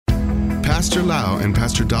Pastor Lau and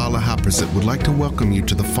Pastor Dala Haprasit would like to welcome you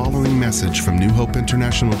to the following message from New Hope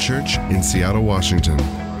International Church in Seattle, Washington.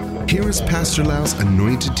 Here is Pastor Lau's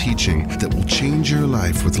anointed teaching that will change your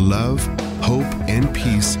life with love, hope, and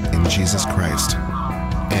peace in Jesus Christ.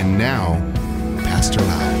 And now, Pastor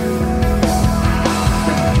Lau.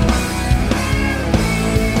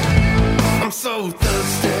 I'm so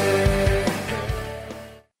thirsty.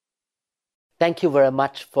 Thank you very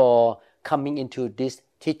much for coming into this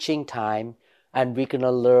teaching time, and we're going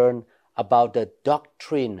to learn about the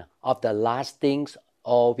doctrine of the last things,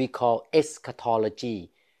 or we call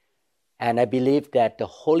eschatology. And I believe that the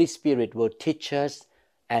Holy Spirit will teach us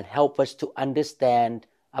and help us to understand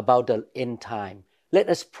about the end time. Let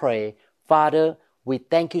us pray. Father, we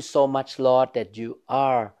thank you so much, Lord, that you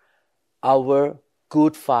are our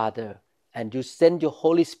good Father, and you send your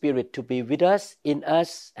Holy Spirit to be with us, in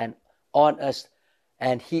us, and on us.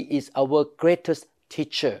 And He is our greatest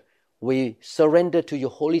teacher. We surrender to your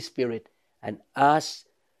Holy Spirit and ask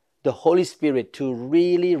the Holy Spirit to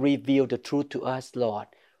really reveal the truth to us, Lord.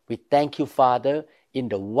 We thank you, Father. In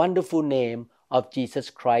the wonderful name of Jesus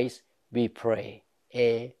Christ, we pray.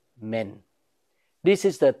 Amen. This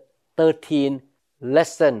is the 13th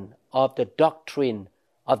lesson of the doctrine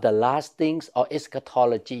of the last things, or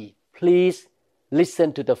eschatology. Please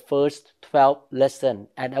listen to the first 12 lessons,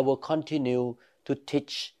 and I will continue to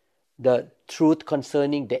teach the truth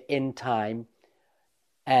concerning the end time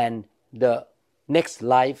and the next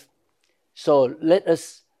life. So let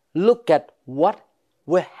us look at what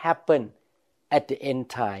will happen at the end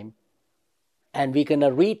time. And we're going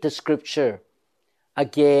to read the scripture.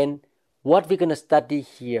 Again, what we're going to study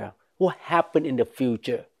here will happen in the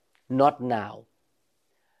future, not now.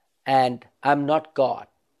 And I'm not God.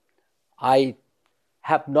 I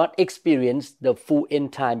have not experienced the full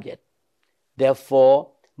end time yet. Therefore,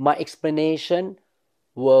 my explanation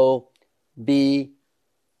will be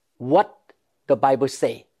what the Bible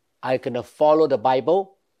says. I'm going to follow the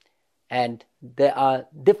Bible, and there are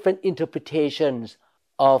different interpretations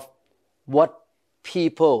of what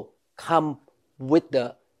people come with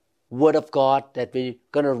the Word of God that we're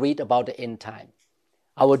going to read about the end time.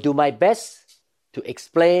 I will do my best to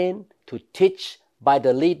explain, to teach by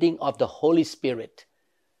the leading of the Holy Spirit.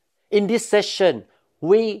 In this session,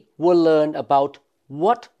 we will learn about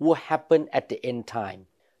what will happen at the end time.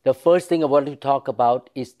 The first thing I want to talk about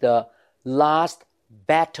is the last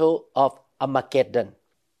battle of Armageddon.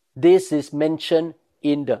 This is mentioned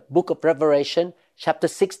in the book of Revelation, chapter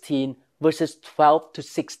 16, verses 12 to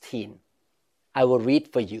 16. I will read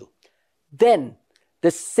for you. Then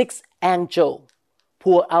the sixth angel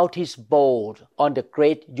poured out his bowl on the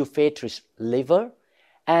great Euphrates River,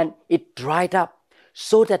 and it dried up,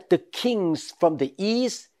 so that the kings from the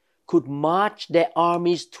east could march their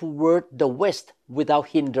armies toward the west without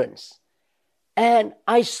hindrance. And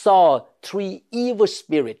I saw three evil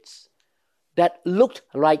spirits that looked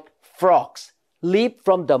like frogs leap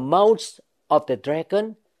from the mouths of the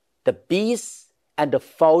dragon, the beast, and the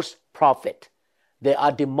false prophet. They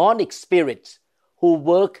are demonic spirits who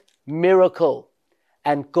work miracles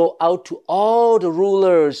and go out to all the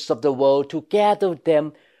rulers of the world to gather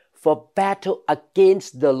them for battle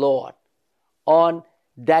against the Lord on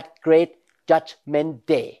that great judgment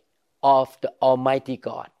day of the Almighty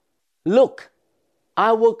God. Look,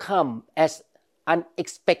 I will come as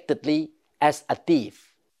unexpectedly as a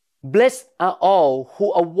thief. Blessed are all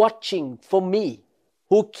who are watching for me,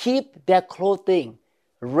 who keep their clothing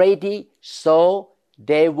ready so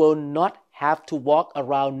they will not have to walk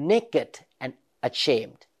around naked and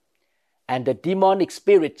ashamed. And the demonic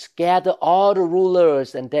spirits gather all the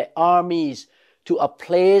rulers and their armies to a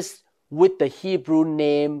place with the Hebrew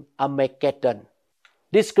name Armageddon.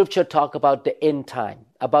 This scripture talks about the end time,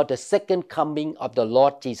 about the second coming of the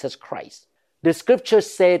Lord Jesus Christ. The scriptures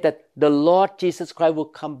say that the Lord Jesus Christ will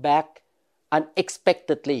come back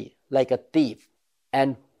unexpectedly like a thief.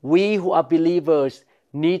 And we who are believers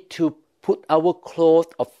need to put our clothes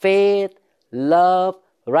of faith, love,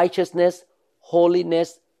 righteousness,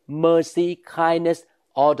 holiness, mercy, kindness,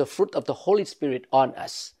 or the fruit of the Holy Spirit on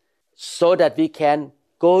us, so that we can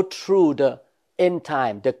go through the end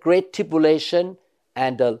time, the great tribulation,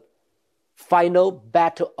 and the final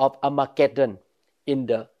battle of Armageddon in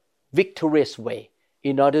the victorious way,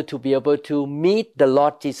 in order to be able to meet the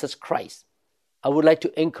Lord Jesus Christ. I would like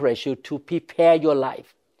to encourage you to prepare your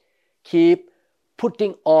life. Keep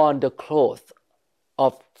putting on the clothes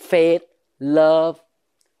of faith, love,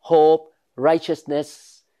 hope,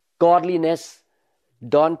 righteousness, godliness.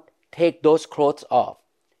 Don't take those clothes off,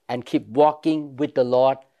 and keep walking with the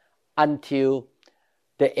Lord until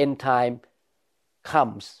the end time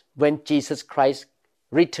comes, when Jesus Christ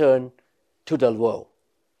returns to the world.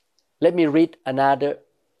 Let me read another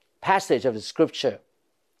passage of the scripture.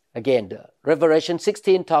 Again, the Revelation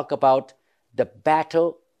 16 talk about the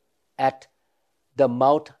battle at the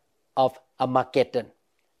mouth of Armageddon.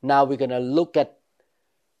 Now we're going to look at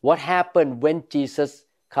what happened when Jesus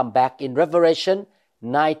come back in Revelation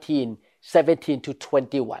 19:17 to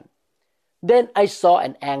 21. Then I saw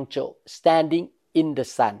an angel standing in the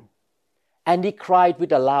sun, and he cried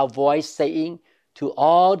with a loud voice, saying to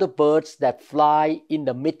all the birds that fly in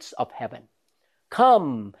the midst of heaven,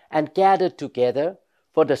 "Come and gather together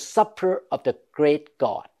for the supper of the great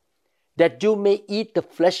God, that you may eat the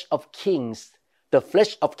flesh of kings, the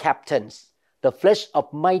flesh of captains, the flesh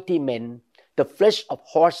of mighty men, the flesh of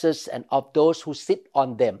horses and of those who sit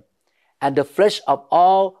on them, and the flesh of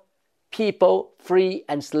all people, free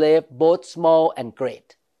and slave, both small and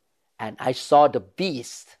great." And I saw the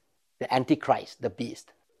beast, the Antichrist, the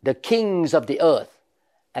beast, the kings of the earth,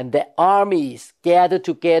 and their armies gathered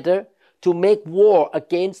together to make war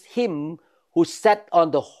against him who sat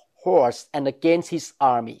on the horse and against his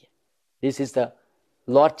army. This is the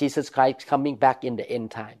Lord Jesus Christ coming back in the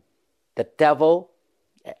end time. The devil,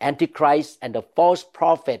 the Antichrist, and the false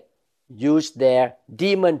prophet use their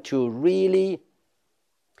demon to really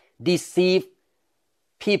deceive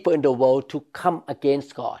people in the world to come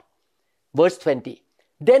against God. Verse 20,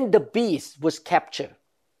 then the beast was captured,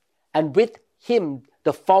 and with him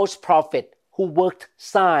the false prophet who worked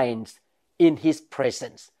signs in his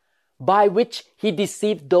presence, by which he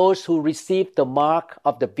deceived those who received the mark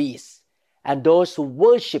of the beast and those who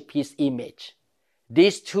worship his image.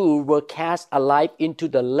 These two were cast alive into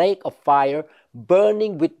the lake of fire,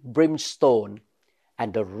 burning with brimstone,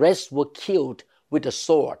 and the rest were killed with a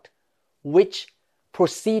sword, which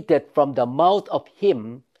proceeded from the mouth of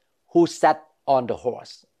him who sat on the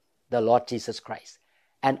horse, the Lord Jesus Christ.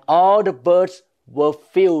 And all the birds were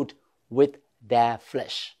filled with their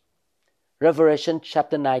flesh. Revelation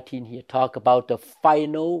chapter 19 here talk about the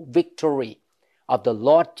final victory of the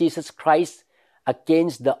Lord Jesus Christ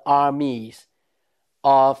against the armies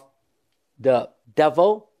of the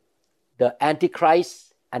devil, the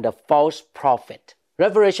Antichrist, and the false prophet.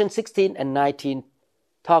 Revelation 16 and 19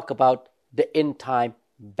 talk about the end time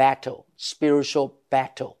battle, spiritual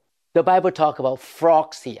battle. The Bible talk about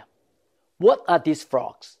frogs here. What are these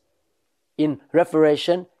frogs? In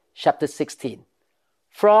Revelation chapter 16,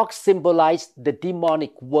 frogs symbolize the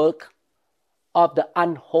demonic work of the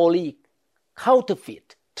unholy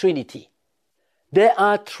counterfeit Trinity. There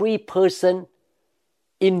are three persons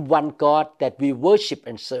in one God that we worship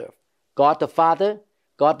and serve: God the Father,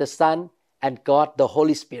 God the Son, and God the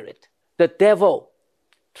Holy Spirit. The devil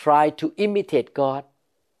tried to imitate God,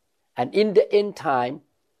 and in the end time,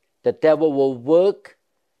 the devil will work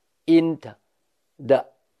in the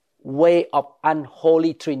way of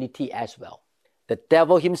unholy Trinity as well. The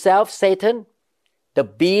devil himself, Satan, the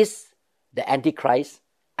beast, the Antichrist,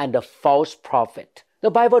 and the false prophet.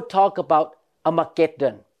 The Bible talk about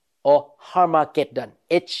Armageddon or Harmageddon,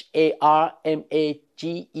 Harmageddon.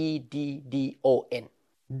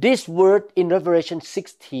 This word in Revelation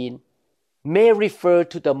 16 may refer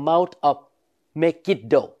to the mouth of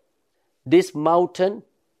Megiddo. This mountain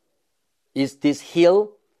is this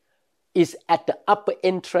hill is at the upper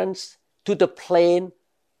entrance to the plain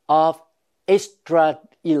of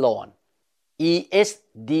Esdraelon, Esdraelon.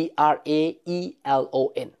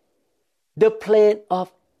 The plain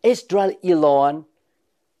of Esdraelon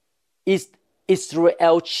is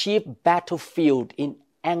Israel's chief battlefield in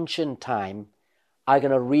ancient time. I'm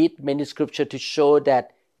going to read many scriptures to show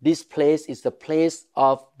that this place is the place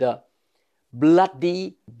of the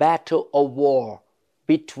bloody battle or war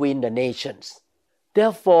between the nations.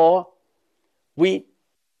 Therefore, we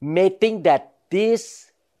may think that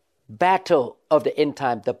this battle of the end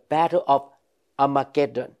time, the battle of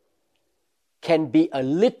Armageddon, can be a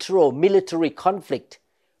literal military conflict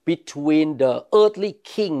between the earthly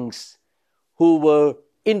kings who were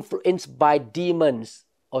influenced by demons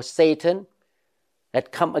or Satan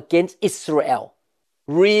that come against Israel.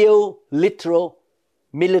 Real, literal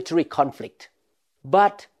military conflict.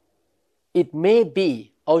 But it may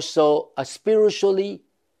be also a spiritually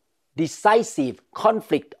decisive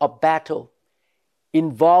conflict or battle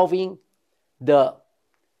involving the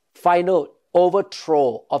final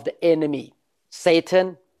overthrow of the enemy,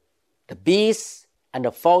 Satan, the beast, and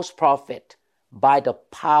the false prophet by the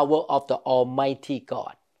power of the Almighty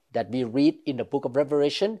God that we read in the book of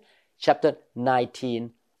Revelation chapter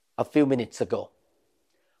 19 a few minutes ago.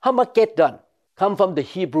 Harmageddon comes from the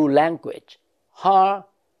Hebrew language, Har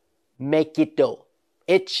Megiddo,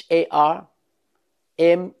 Harmegiddo,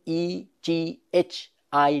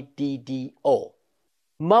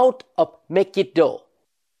 Mount of Megiddo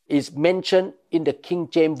is mentioned in the King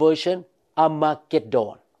James Version,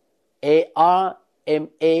 Armageddon. Armageddon.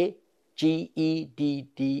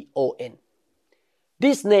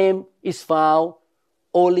 This name is found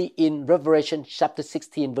only in Revelation chapter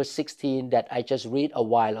 16, verse 16 that I just read a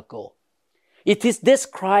while ago. It is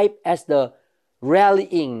described as the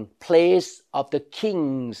rallying place of the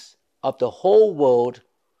kings of the whole world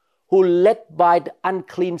who led by the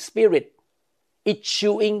unclean spirit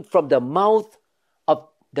issuing from the mouth of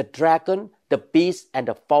the dragon, the beast, and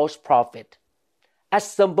the false prophet,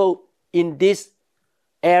 assembled in this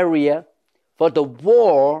area for the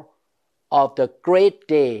war of the great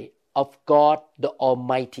day of God the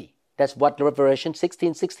Almighty. That's what Revelation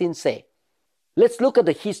 16:16 say. Let's look at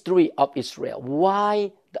the history of Israel.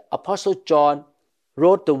 Why the Apostle John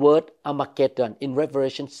wrote the word Armageddon in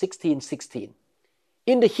Revelation 16:16.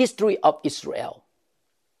 In the history of Israel,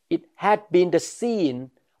 it had been the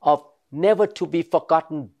scene of never to be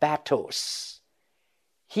forgotten battles.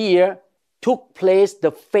 Here took place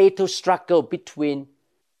the fatal struggle between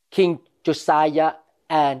King Josiah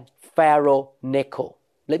and Pharaoh Necho.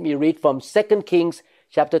 Let me read from 2 Kings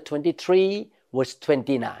chapter 23, verse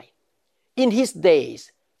 29. In his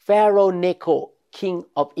days, Pharaoh Necho, king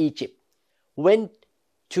of Egypt, went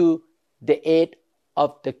to the aid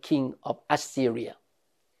of the king of Assyria,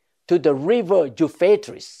 to the river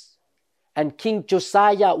Euphrates, and King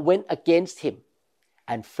Josiah went against him,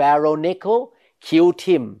 and Pharaoh Necho killed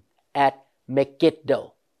him at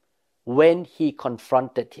Megiddo when he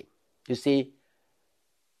confronted him. You see,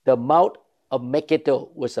 the mouth of Megiddo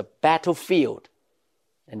was a battlefield,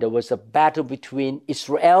 and there was a battle between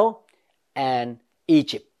Israel and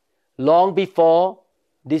Egypt. Long before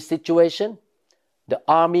this situation, the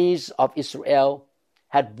armies of Israel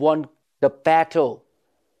had won the battle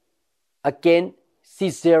against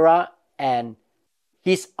Sisera and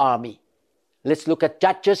his army. Let's look at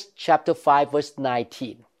Judges chapter 5, verse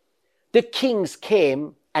 19. The kings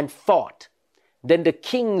came and fought. Then the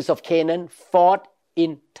kings of Canaan fought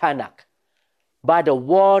in Tanakh by the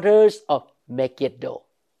waters of Megiddo.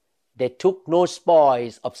 They took no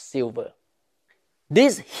spoils of silver.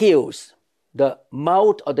 These hills, the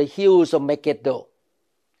mouth of the hills of Megiddo,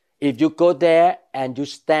 if you go there and you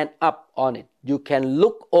stand up on it, you can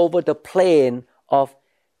look over the plain of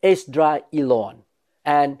Esdraelon.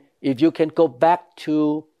 And if you can go back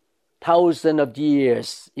to thousands of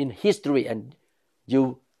years in history and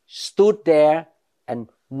you stood there and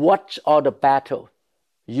watch all the battle,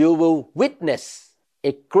 you will witness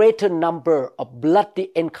a greater number of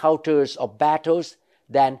bloody encounters or battles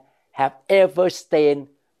than have ever stained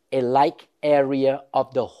a like area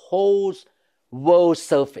of the whole world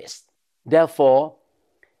surface. Therefore,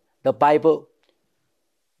 the Bible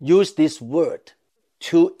used this word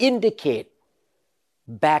to indicate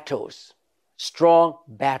battles, strong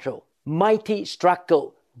battle, mighty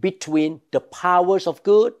struggle between the powers of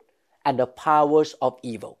good and the powers of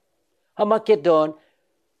evil. Armageddon,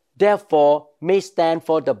 therefore, may stand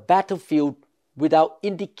for the battlefield without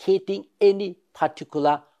indicating any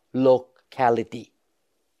particular locality.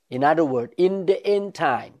 In other words, in the end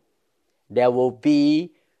time, there will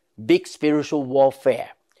be big spiritual warfare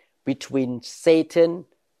between Satan,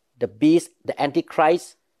 the beast, the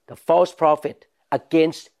Antichrist, the false prophet,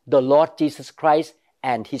 against the Lord Jesus Christ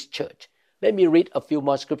and His church. Let me read a few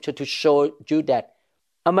more scriptures to show you that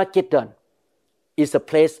Armageddon is a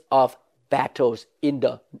place of battles in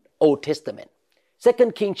the Old Testament.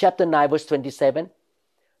 2 Kings chapter 9, verse 27.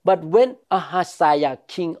 But when Ahaziah,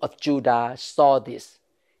 king of Judah, saw this,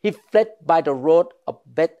 he fled by the road of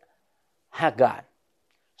Beth-Haggan.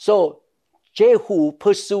 So Jehu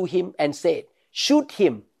pursued him and said, "Shoot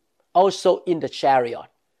him also in the chariot."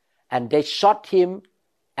 And they shot him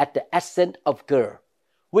at the ascent of Gur,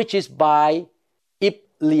 which is by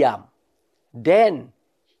Ibleam. Then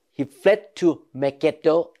he fled to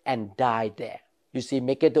Megiddo and died there. You see,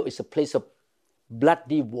 Megiddo is a place of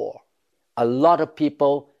bloody war. A lot of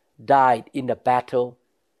people died in the battle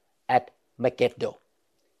at Megiddo.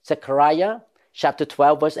 Zechariah chapter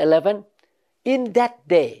 12, verse 11. In that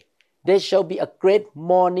day there shall be a great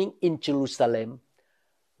mourning in Jerusalem,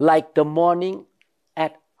 like the mourning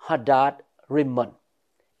at Hadad Rimmon,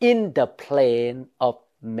 in the plain of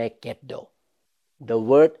Megiddo. The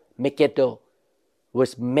word Megiddo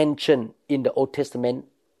was mentioned in the Old Testament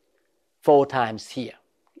 4 times here,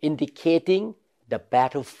 indicating the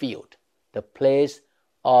battlefield, the place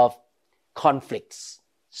of conflicts,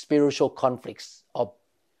 spiritual conflicts, or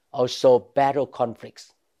also battle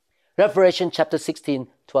conflicts. Revelation chapter 16,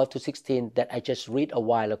 12 to 16 that I just read a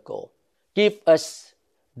while ago give us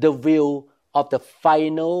the view of the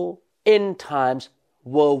final end times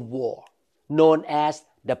world war, known as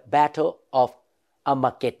the Battle of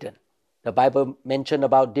Armageddon. The Bible mentioned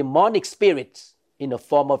about demonic spirits in the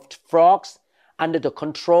form of frogs under the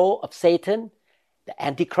control of Satan, the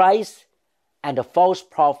Antichrist, and the false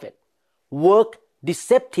prophet, work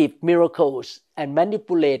deceptive miracles and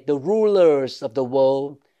manipulate the rulers of the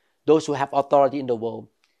world, those who have authority in the world,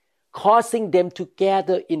 causing them to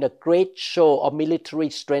gather in a great show of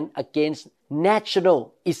military strength against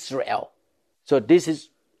national Israel. So this is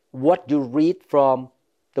what you read from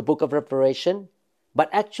the book of Revelation. But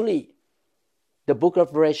actually, the book of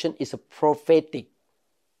Revelation is a prophetic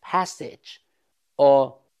passage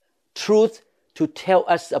or truth to tell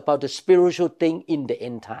us about the spiritual thing in the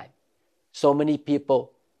end time. So many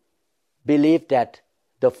people believe that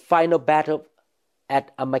the final battle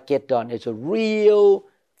at Armageddon is a real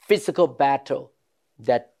physical battle,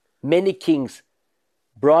 that many kings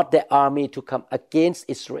brought their army to come against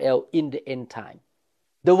Israel in the end time.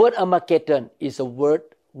 The word Armageddon is a word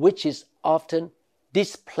which is often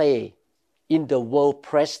displayed in the world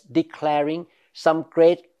press, declaring some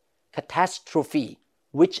great catastrophe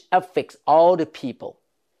which affects all the people.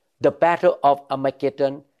 The battle of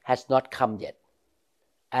Armageddon has not come yet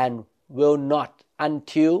and will not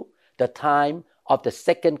until the time of the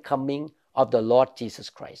second coming of the Lord Jesus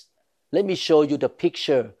Christ. Let me show you the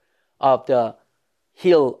picture of the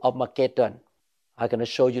hill of Armageddon. I'm going to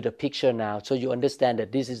show you the picture now so you understand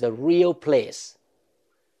that this is a real place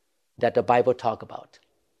that the Bible talks about.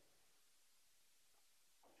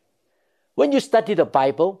 When you study the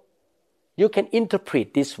Bible, you can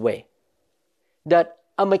interpret this way, that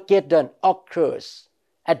Armageddon occurs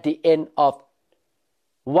at the end of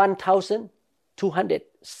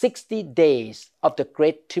 1,260 days of the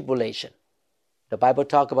Great Tribulation. The Bible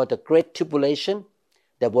talks about the Great Tribulation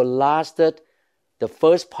that will last the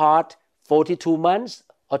first part 42 months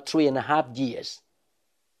or 3.5 years.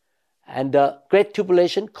 And the Great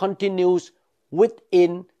Tribulation continues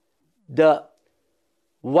within the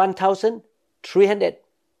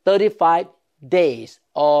 1,335 days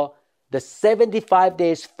or the 75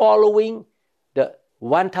 days following the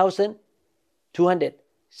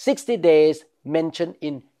 1,260 days mentioned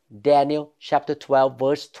in Daniel chapter 12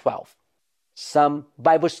 verse 12. Some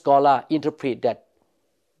Bible scholars interpret that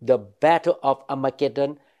the battle of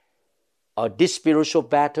Armageddon or this spiritual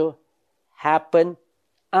battle happened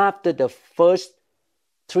after the first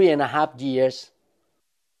 3.5 years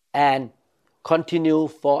and continue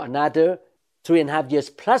for another 3.5 years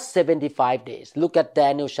plus 75 days. Look at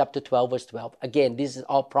Daniel chapter 12 verse 12. Again, this is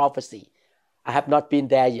all prophecy. I have not been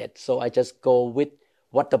there yet, so I just go with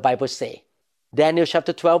what the Bible say. Daniel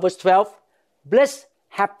chapter 12 verse 12. Blessed,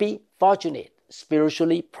 happy, fortunate,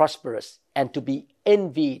 spiritually prosperous, and to be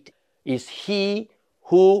envied is he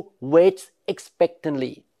who waits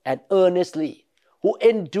expectantly and earnestly, who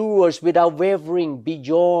endures without wavering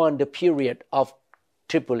beyond the period of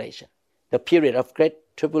tribulation. The period of great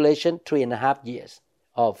tribulation, 3.5 years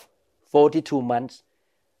of 42 months.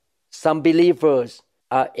 Some believers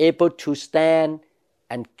are able to stand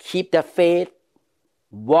and keep their faith,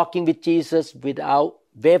 walking with Jesus without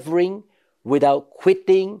wavering, without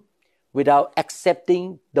quitting, without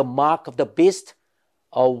accepting the mark of the beast,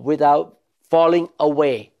 or without falling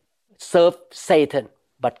away, serve Satan,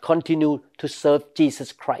 but continue to serve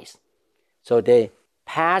Jesus Christ. So they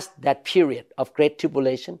pass that period of great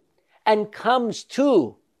tribulation and comes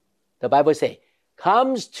to, the Bible says,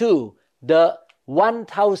 comes to the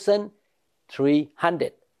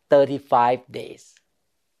 1,335 days.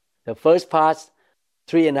 The first part,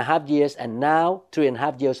 3.5 years, and now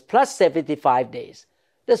 3.5 years plus 75 days.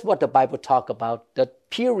 That's what the Bible talks about, the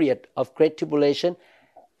period of great tribulation.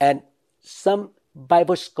 And some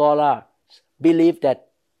Bible scholars believe that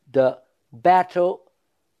the battle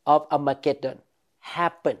of Armageddon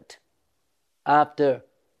happened after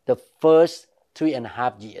the first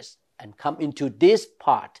 3.5 years and come into this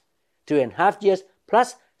part, 3.5 years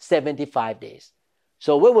plus 75 days.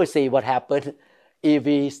 So we will see what happened if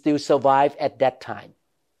we still survive at that time.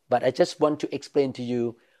 But I just want to explain to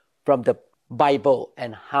you from the Bible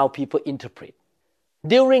and how people interpret.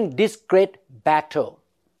 During this great battle,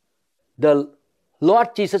 the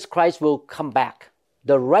Lord Jesus Christ will come back.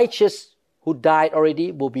 The righteous who died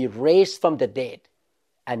already will be raised from the dead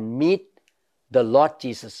and meet the Lord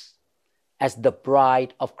Jesus as the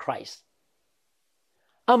bride of Christ.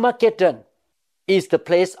 Armageddon is the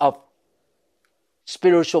place of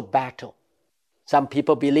spiritual battle. Some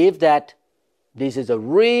people believe that this is a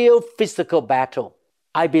real physical battle.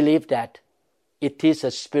 I believe that it is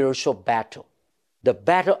a spiritual battle. The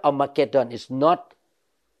battle of Armageddon is not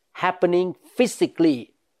happening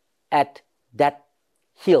physically at that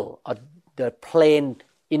hill or the plain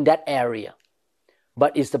in that area,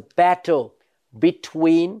 but it's the battle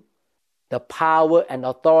between the power and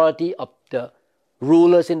authority of the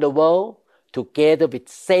rulers in the world together with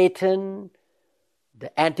Satan,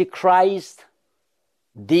 the Antichrist,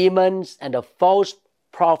 demons, and the false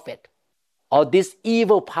prophet. All this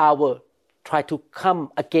evil power try to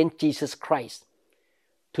come against Jesus Christ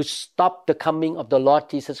to stop the coming of the Lord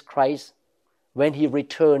Jesus Christ when He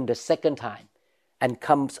returns the second time and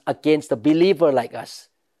comes against the believer like us,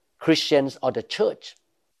 Christians or the church.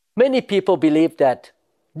 Many people believe that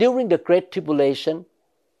during the Great Tribulation,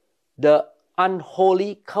 the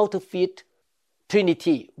unholy counterfeit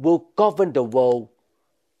Trinity will govern the world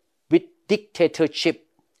with dictatorship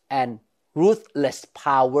and ruthless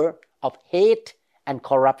power of hate and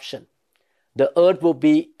corruption. The earth will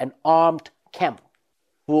be an armed camp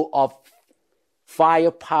full of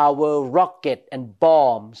firepower, rocket and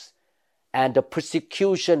bombs, and the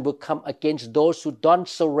persecution will come against those who don't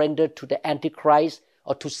surrender to the Antichrist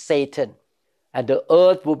or to Satan. And the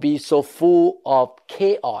earth will be so full of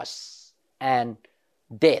chaos and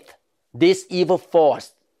death. This evil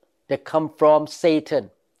force that come from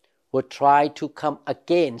Satan will try to come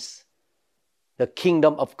against the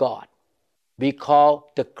kingdom of God. We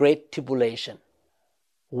call the Great Tribulation.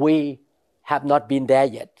 We have not been there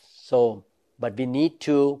yet, but we need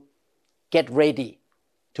to get ready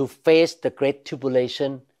to face the Great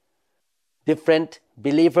Tribulation. Different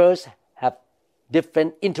believers have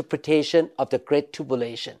different interpretation of the Great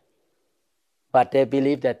Tribulation. But they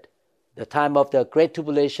believe that the time of the Great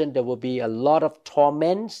Tribulation, there will be a lot of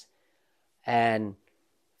torments and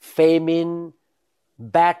famine,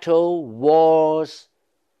 battle, wars,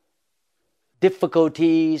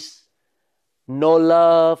 difficulties, no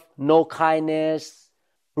love, no kindness,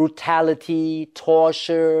 brutality,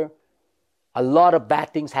 torture. A lot of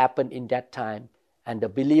bad things happen in that time, and the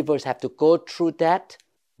believers have to go through that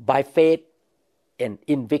by faith and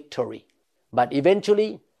in victory. But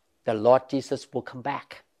eventually, the Lord Jesus will come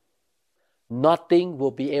back. Nothing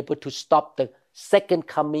will be able to stop the second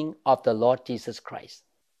coming of the Lord Jesus Christ.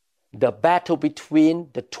 The battle between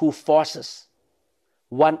the two forces,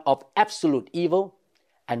 one of absolute evil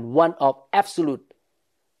and one of absolute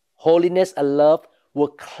holiness and love, will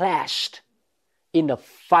clash in the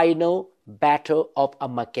final battle of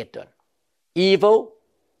Armageddon. Evil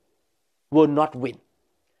will not win,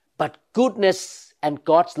 but goodness and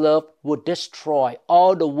God's love will destroy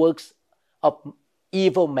all the works of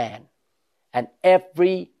evil man and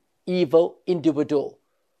every evil individual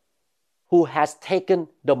who has taken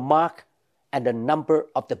the mark and the number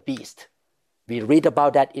of the beast. We read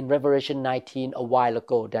about that in Revelation 19 a while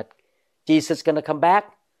ago, that Jesus is going to come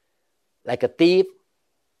back like a thief,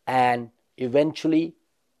 and eventually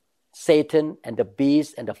Satan and the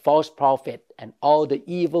beast and the false prophet and all the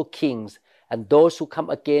evil kings and those who come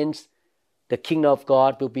against the kingdom of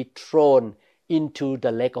God will be thrown into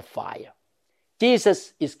the lake of fire.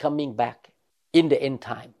 Jesus is coming back in the end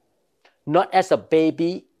time, not as a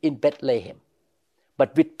baby in Bethlehem,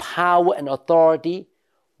 but with power and authority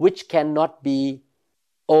which cannot be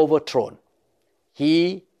overthrown.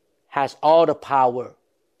 He has all the power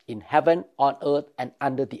in heaven, on earth, and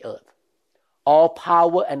under the earth. All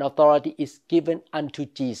power and authority is given unto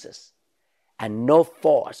Jesus, and no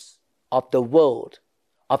force of the world,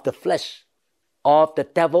 of the flesh, of the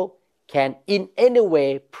devil can in any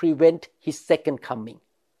way prevent His second coming.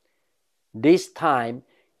 This time,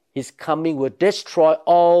 His coming will destroy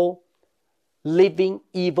all living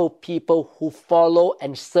evil people who follow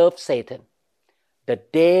and serve Satan. The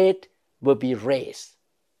dead will be raised.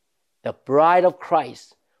 The bride of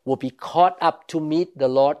Christ will be caught up to meet the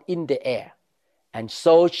Lord in the air, and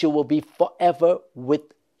so she will be forever with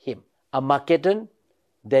Him. Armageddon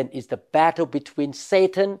then is the battle between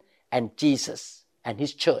Satan and Jesus and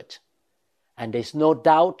His church. And there's no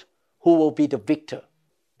doubt who will be the victor.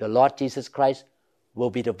 The Lord Jesus Christ will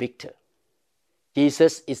be the victor.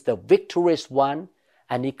 Jesus is the victorious one,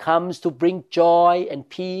 and He comes to bring joy and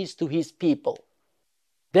peace to His people.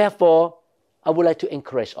 Therefore, I would like to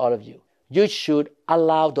encourage all of you. You should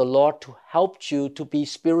allow the Lord to help you to be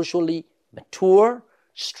spiritually mature,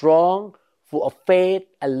 strong, full of faith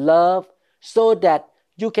and love, so that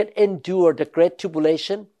you can endure the Great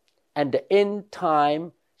Tribulation and the end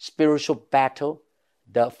time spiritual battle,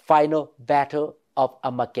 the final battle of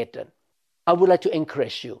Armageddon. I would like to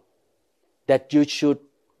encourage you that you should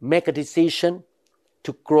make a decision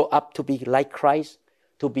to grow up to be like Christ,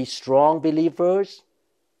 to be strong believers,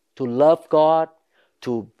 to love God,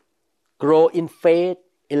 to grow in faith,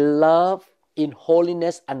 in love, in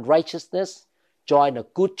holiness and righteousness, join a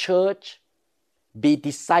good church, be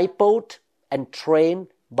discipled and trained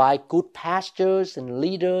by good pastors and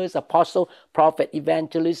leaders, apostles, prophets,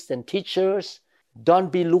 evangelists, and teachers.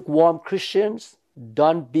 Don't be lukewarm Christians.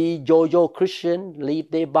 Don't be yo-yo Christian. Live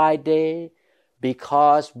day by day,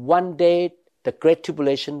 because one day the great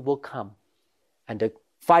tribulation will come and the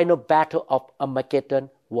final battle of Armageddon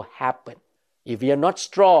will happen. If we are not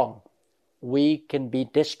strong, we can be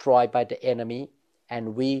destroyed by the enemy,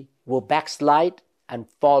 and we will backslide and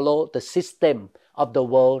follow the system of the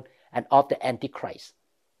world and of the Antichrist.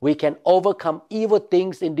 We can overcome evil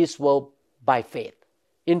things in this world by faith.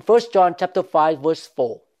 In 1 John chapter 5 verse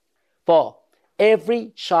 4, for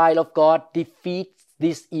every child of God defeats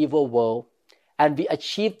this evil world, and we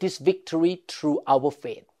achieve this victory through our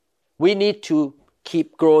faith. We need to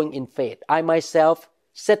keep growing in faith. I myself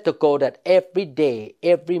set the goal that every day,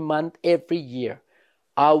 every month, every year,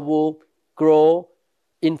 I will grow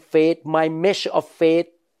in faith. My measure of faith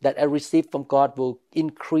that I receive from God will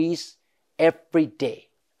increase every day.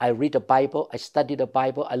 I read the Bible, I study the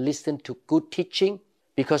Bible, I listen to good teaching,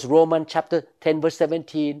 because Romans chapter 10 verse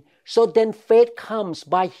 17, so then faith comes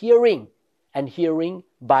by hearing, and hearing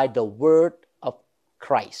by the word of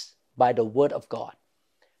Christ, by the word of God.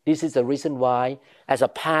 This is the reason why, as a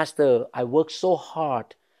pastor, I work so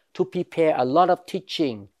hard to prepare a lot of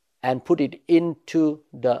teaching and put it into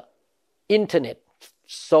the internet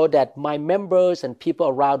so that my members and people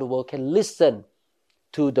around the world can listen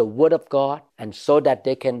to the Word of God, and so that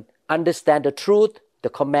they can understand the truth, the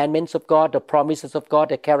commandments of God, the promises of God,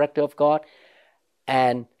 the character of God,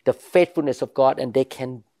 and the faithfulness of God, and they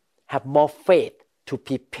can have more faith to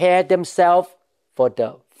prepare themselves for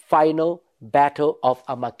the final battle of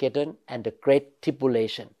Armageddon and the great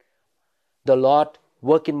tribulation. The Lord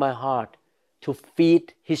worked in my heart to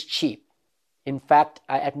feed His sheep. In fact,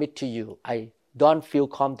 I admit to you, I don't feel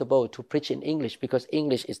comfortable to preach in English because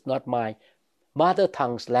English is not my mother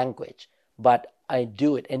tongue's language, but I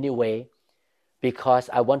do it anyway because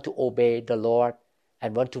I want to obey the Lord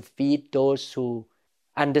and want to feed those who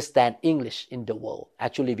understand English in the world.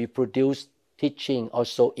 Actually, we produce teaching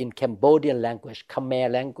also in Cambodian language, Khmer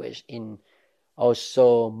language, in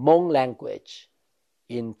also Hmong language,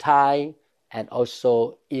 in Thai, and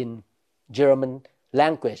also in German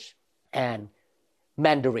language and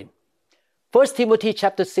Mandarin. 1 Timothy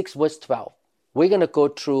chapter 6 verse 12. We're going to go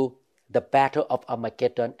through the battle of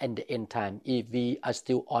Armageddon and the end time if we are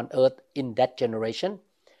still on earth in that generation.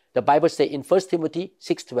 The Bible says in 1 Timothy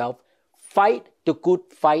 6:12, fight the good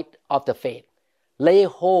fight of the faith. Lay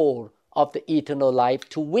hold of the eternal life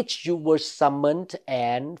to which you were summoned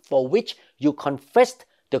and for which you confessed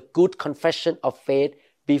the good confession of faith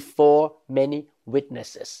before many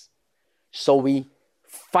witnesses. So we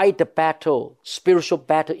fight the battle, spiritual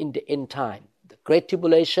battle in the end time, the great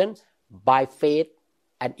tribulation, by faith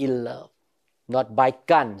and in love, not by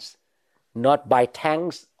guns, not by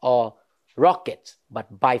tanks or rockets,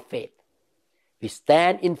 but by faith. We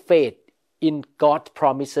stand in faith in God's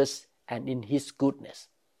promises and in His goodness.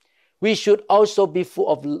 We should also be full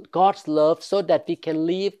of God's love so that we can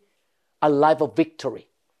live a life of victory.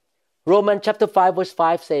 Romans chapter 5 verse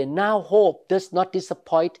 5 says, now hope does not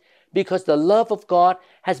disappoint because the love of God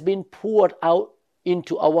has been poured out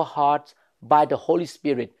into our hearts by the Holy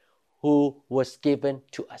Spirit who was given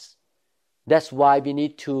to us. That's why we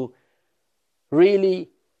need to really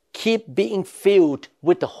keep being filled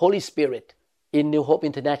with the Holy Spirit. In New Hope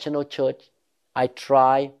International Church, I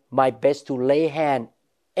try my best to lay hand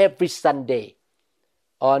every Sunday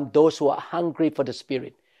on those who are hungry for the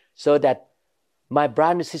Spirit, so that my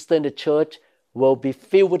brother and sister in the church will be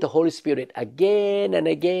filled with the Holy Spirit again and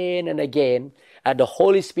again and again, and the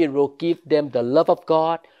Holy Spirit will give them the love of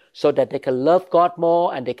God so that they can love God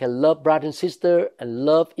more and they can love brother and sister and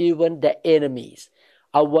love even their enemies.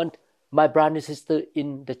 I want my brother and sister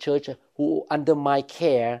in the church who are under my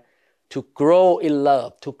care to grow in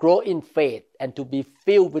love, to grow in faith, and to be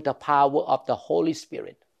filled with the power of the Holy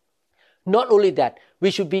Spirit. Not only that,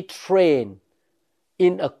 we should be trained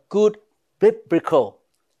in a good biblical,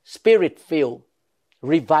 spirit-filled,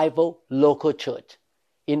 revival local church.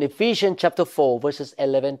 In Ephesians chapter 4, verses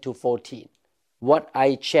 11 to 14, what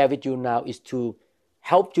I share with you now is to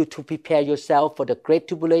help you to prepare yourself for the great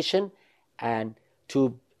tribulation and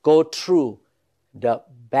to go through the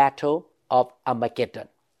battle of Armageddon.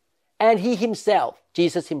 And He Himself,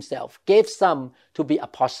 Jesus Himself, gave some to be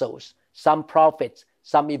apostles, some prophets,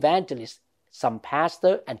 some evangelists, some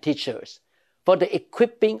pastors and teachers, for the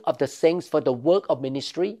equipping of the saints for the work of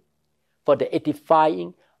ministry, for the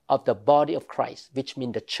edifying of the body of Christ, which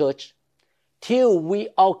means the church, till we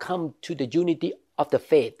all come to the unity of the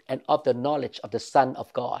faith and of the knowledge of the Son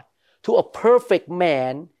of God, to a perfect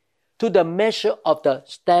man, to the measure of the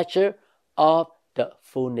stature of the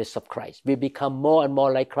fullness of Christ. We become more and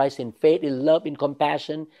more like Christ in faith, in love, in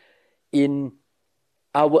compassion, in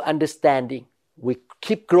our understanding. We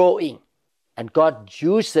keep growing, and God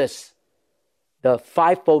uses the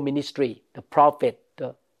fivefold ministry, the prophet,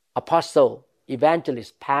 the apostle,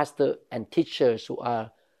 evangelist, pastor, and teachers who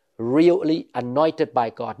are really anointed by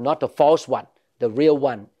God, not the false one, the real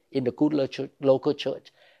one in the good local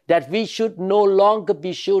church. That we should no longer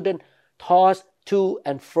be children tossed to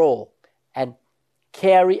and fro and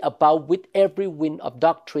carry about with every wind of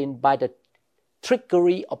doctrine by the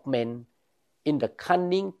trickery of men in the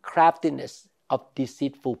cunning craftiness of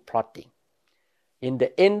deceitful plotting. In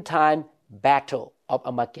the end time battle of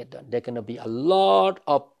Armageddon, there's going to be a lot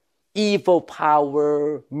of evil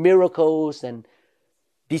power, miracles, and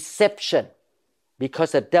deception,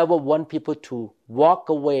 because the devil wants people to walk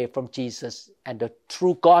away from Jesus and the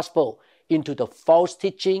true gospel into the false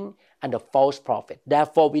teaching and the false prophet.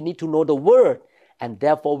 Therefore, we need to know the word, and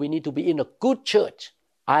therefore we need to be in a good church.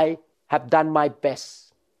 I have done my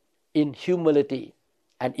best in humility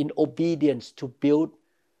and in obedience to build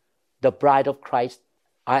the bride of Christ.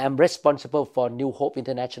 I am responsible for New Hope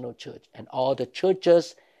International Church and all the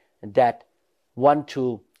churches that want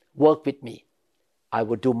to work with me. I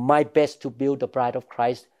will do my best to build the bride of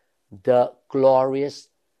Christ, the glorious,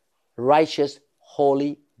 righteous,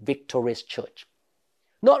 holy, victorious church.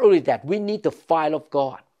 Not only that, we need the fire of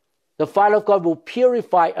God. The fire of God will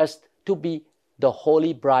purify us to be the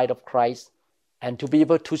holy bride of Christ and to be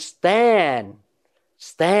able to stand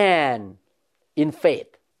in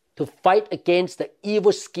faith, to fight against the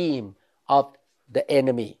evil scheme of the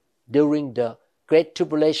enemy during the Great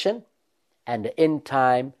Tribulation and the end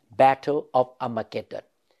time battle of Armageddon.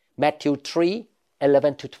 Matthew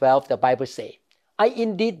 3:11-12, the Bible says, I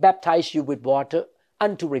indeed baptize you with water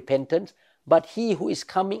unto repentance, but he who is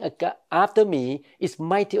coming after me is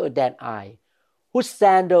mightier than I, whose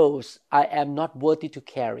sandals I am not worthy to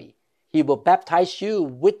carry. He will baptize you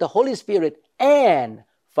with the Holy Spirit and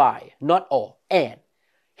fire, not all, and.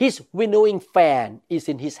 His winnowing fan is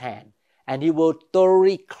in his hand, and he will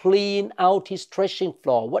thoroughly clean out his threshing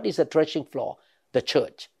floor. What is a threshing floor? The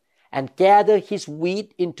church. And gather his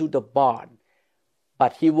wheat into the barn.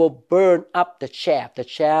 But he will burn up the chaff. The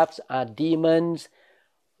chaffs are demons,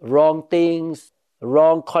 wrong things,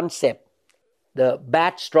 wrong concept, the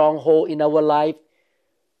bad stronghold in our life,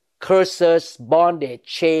 curses, bondage,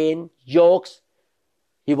 chain, yokes.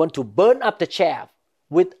 He wants to burn up the chaff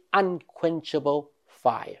with unquenchable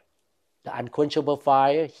fire. The unquenchable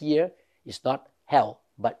fire here is not hell,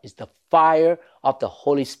 but it's the fire of the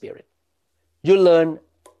Holy Spirit. You learn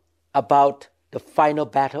about the final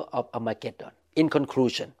battle of Armageddon. In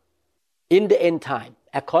conclusion, in the end time,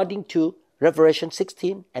 according to Revelation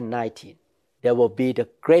 16 and 19, there will be the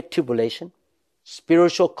Great Tribulation,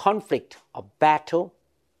 spiritual conflict or battle,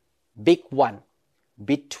 big one,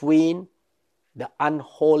 between the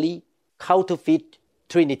unholy counterfeit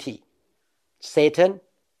Trinity, Satan,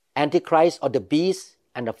 Antichrist or the beast,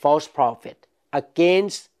 and the false prophet,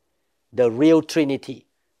 against the real Trinity,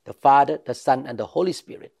 the Father, the Son, and the Holy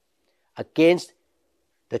Spirit, against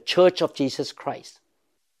the Church of Jesus Christ.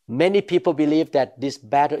 Many people believe that this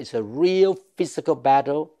battle is a real physical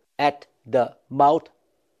battle at the mouth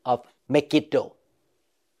of Megiddo,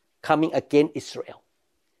 coming against Israel.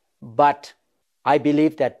 But I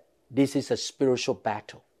believe that this is a spiritual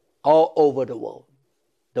battle all over the world.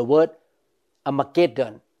 The word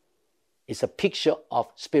Armageddon is a picture of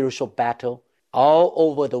spiritual battle all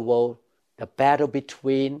over the world, the battle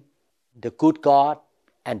between the good God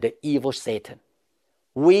and the evil Satan.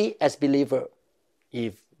 We as believers,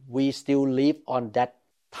 if we still live on that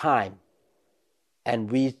time and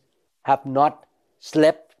we have not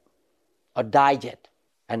slept or died yet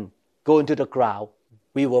and go into the ground,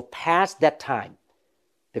 we will pass that time,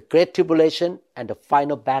 the Great Tribulation and the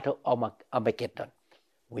final battle of Armageddon.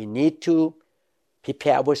 We need to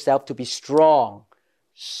prepare ourselves to be strong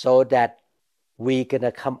so that we're going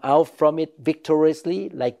to come out from it victoriously,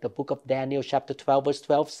 like the book of Daniel chapter 12 verse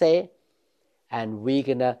 12 say, and we're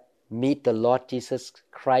going to meet the Lord Jesus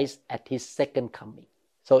Christ at His second coming.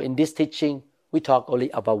 So in this teaching, we talk only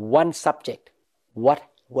about one subject, what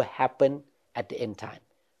will happen at the end time.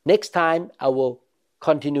 Next time, I will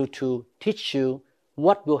continue to teach you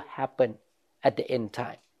what will happen at the end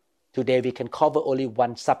time. Today, we can cover only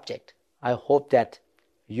one subject. I hope that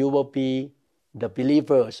you will be the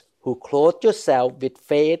believers who clothe yourself with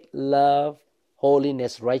faith, love,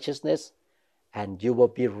 holiness, righteousness, and you will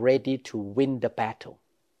be ready to win the battle.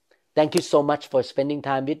 Thank you so much for spending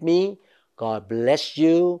time with me. God bless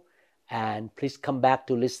you. And please come back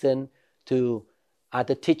to listen to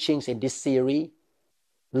other teachings in this series,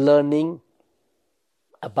 Learning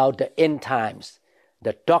about the end times,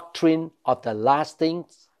 the doctrine of the last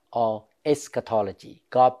things, or eschatology.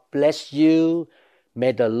 God bless you.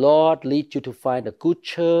 May the Lord lead you to find a good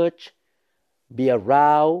church, be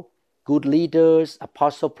around good leaders,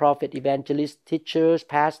 apostle, prophet, evangelists, teachers,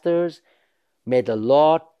 pastors. May the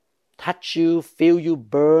Lord touch you, feel you,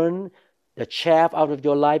 burn the chaff out of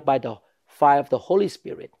your life by the fire of the Holy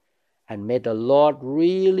Spirit. And may the Lord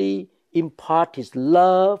really impart His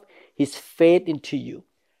love, His faith into you.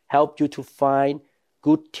 Help you to find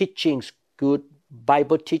good teachings, good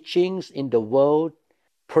Bible teachings in the world.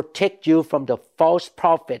 Protect you from the false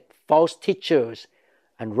prophet, false teachers,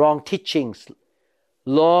 and wrong teachings.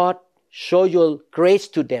 Lord, show your grace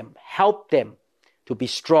to them. Help them to be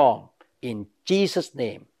strong. In Jesus'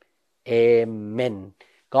 name, amen.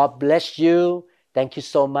 God bless you. Thank you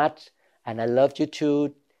so much. And I love you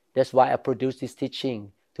too. That's why I produce this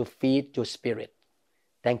teaching, to feed your spirit.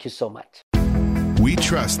 Thank you so much. We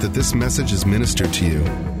trust that this message is ministered to you.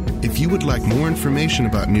 If you would like more information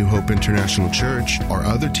about New Hope International Church or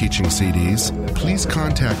other teaching CDs, please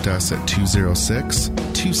contact us at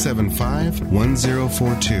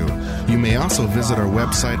 206-275-1042. You may also visit our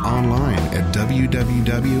website online at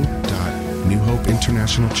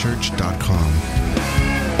www.newhopeinternationalchurch.com.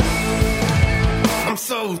 I'm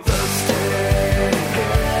so thirsty.